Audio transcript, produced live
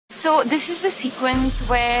So this is the sequence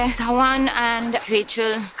where Dhawan and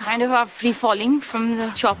Rachel kind of are free-falling from the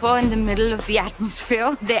chopper in the middle of the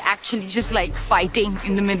atmosphere. They're actually just like fighting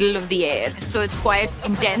in the middle of the air. So it's quite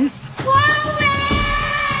intense.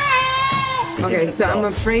 Okay, so I'm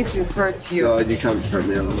afraid to hurt you. No, you can't hurt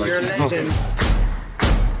me. You're a legend.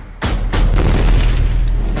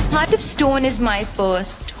 Heart of Stone is my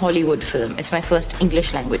first Hollywood film. It's my first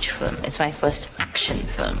English language film. It's my first action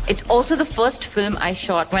film. It's also the first film I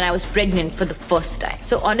shot when I was pregnant for the first time.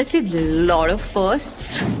 So honestly, a lot of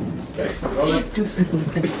firsts.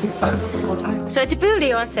 So a typical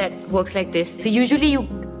day on set works like this. So usually you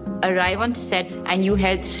arrive on set and you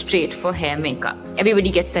head straight for hair makeup.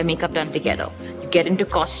 Everybody gets their makeup done together. You get into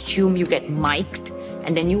costume, you get mic'd,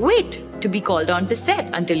 and then you wait to be called on to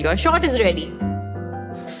set until your shot is ready.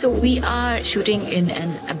 So we are shooting in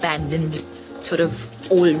an abandoned, sort of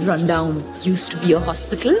old rundown, used to be a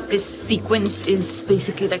hospital. This sequence is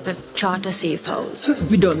basically like the charter safe house.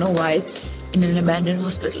 We don't know why it's in an abandoned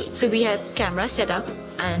hospital. So we have camera set up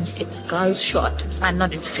and it's Gal's shot. I'm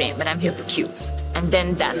not in frame, but I'm here for cues. And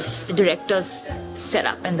then that's the director's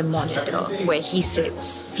setup and the monitor where he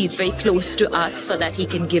sits. He's very close to us so that he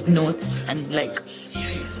can give notes and like,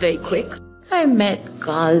 it's very quick. I met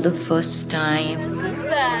Gal the first time.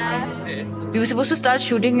 We were supposed to start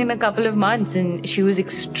shooting in a couple of months and she was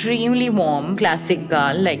extremely warm. Classic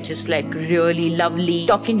Gal, like just like really lovely.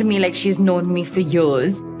 Talking to me like she's known me for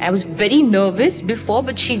years. I was very nervous before,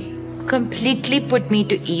 but she completely put me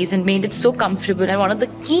to ease and made it so comfortable. And one of the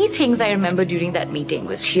key things I remember during that meeting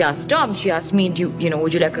was she asked me,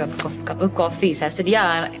 would you like a cup of coffee? So I said,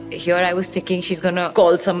 yeah. Here I was thinking she's gonna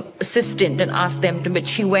call some assistant and ask them to, but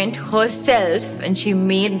she went herself and she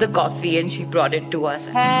made the coffee and she brought it to us.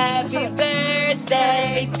 Happy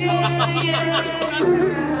birthday to you.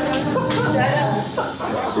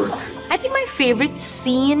 I think my favorite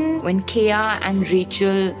scene when Kea and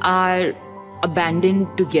Rachel are abandoned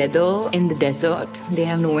together in the desert. They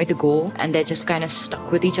have nowhere to go and they're just kind of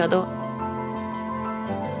stuck with each other.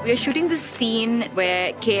 We are shooting this scene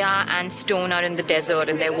where Kea and Stone are in the desert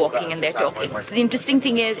and they're walking and they're talking. So the interesting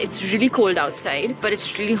thing is it's really cold outside, but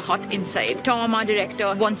it's really hot inside. Tom, our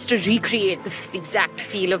director, wants to recreate the exact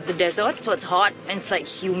feel of the desert. So it's hot and it's like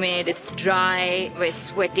humid, it's dry, we're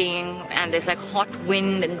sweating, and there's like hot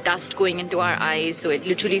wind and dust going into our eyes. So it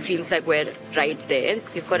literally feels like we're right there.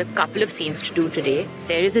 We've got a couple of scenes to do today.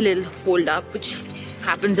 There is a little hold up, which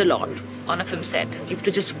happens a lot on a film set. You have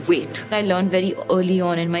to just wait. I learned very early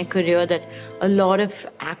on in my career that a lot of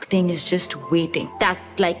acting is just waiting. That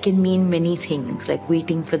like can mean many things, like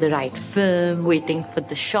waiting for the right film, waiting for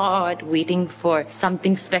the shot, waiting for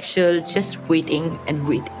something special, just waiting and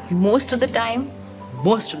waiting. Most of the time,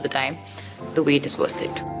 the wait is worth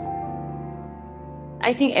it.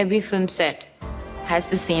 I think every film set has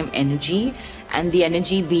the same energy, and the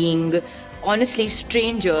energy being honestly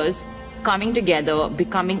strangers coming together,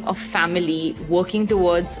 becoming a family, working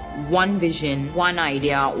towards one vision, one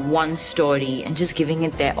idea, one story, and just giving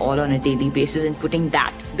it their all on a daily basis and putting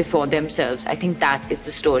that before themselves. I think that is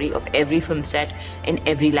the story of every film set in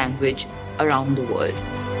every language around the world.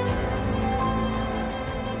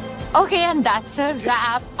 Okay, and that's a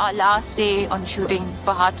wrap. Our last day on shooting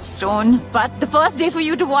for Heart of Stone. But the first day for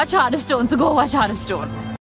you to watch Heart of Stone, so go watch Heart of Stone.